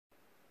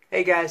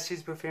Hey guys,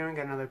 chesypoof here. We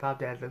got another Pop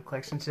Dad Lip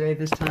collection today.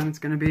 This time it's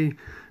going to be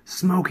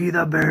Smokey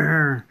the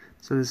Bear.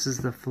 So this is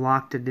the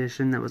flocked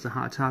edition that was a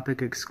Hot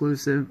Topic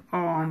exclusive.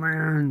 Oh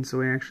man, so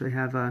we actually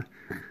have a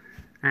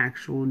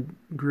actual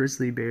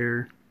grizzly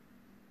bear.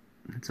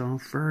 It's all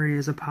furry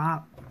as a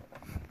pop.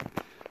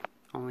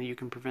 Only you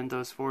can prevent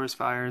those forest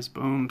fires.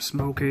 Boom,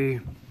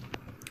 Smokey.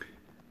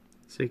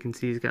 So you can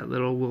see he's got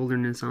little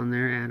wilderness on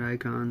there, add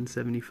icon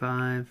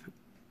 75.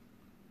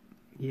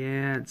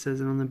 Yeah, it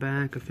says it on the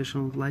back,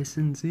 official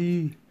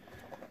licensee.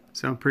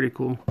 So pretty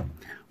cool.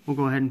 We'll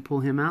go ahead and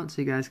pull him out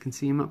so you guys can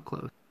see him up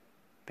close.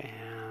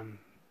 Bam.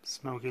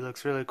 Smokey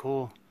looks really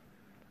cool.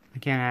 I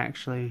can't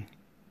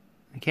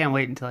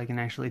wait until I can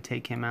actually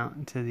take him out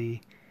into the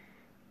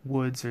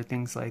woods or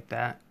things like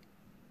that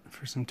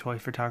for some toy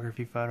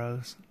photography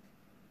photos.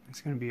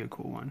 It's going to be a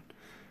cool one.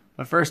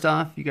 But first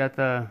off, you got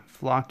the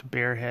flocked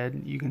bear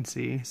head you can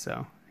see.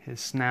 So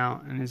his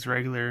snout and his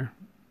regular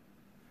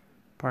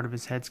part of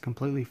his head's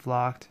completely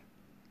flocked.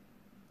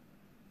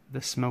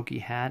 The smoky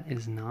hat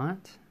is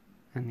not,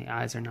 and the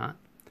eyes are not.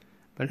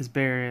 But his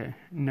bear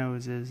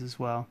nose is as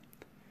well.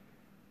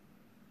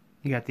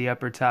 You got the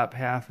upper top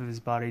half of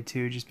his body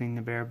too, just being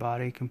the bear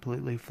body,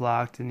 completely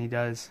flocked, and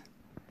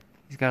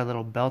he's got a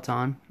little belt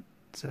on.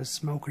 It says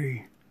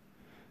Smokey.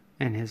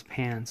 And his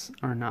pants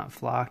are not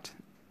flocked.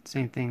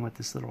 Same thing with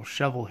this little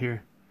shovel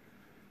here.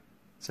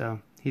 So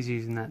he's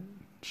using that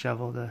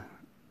shovel to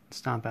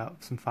stomp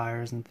out some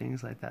fires and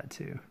things like that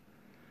too.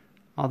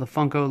 All the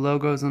Funko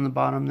logos on the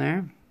bottom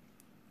there,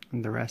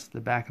 and the rest of the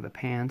back of the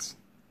pants.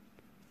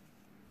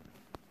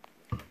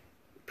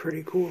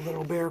 Pretty cool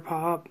little bear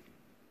pop.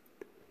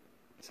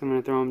 So I'm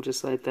going to throw him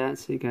just like that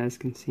so you guys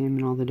can see him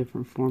in all the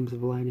different forms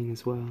of lighting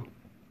as well.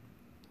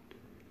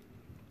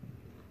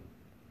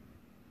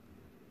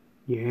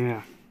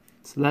 Yeah,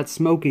 so that's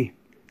Smokey.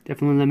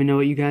 Definitely let me know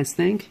what you guys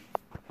think.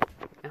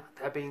 Now,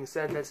 that being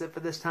said, that's it for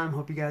this time.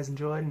 Hope you guys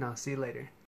enjoyed, and I'll see you later.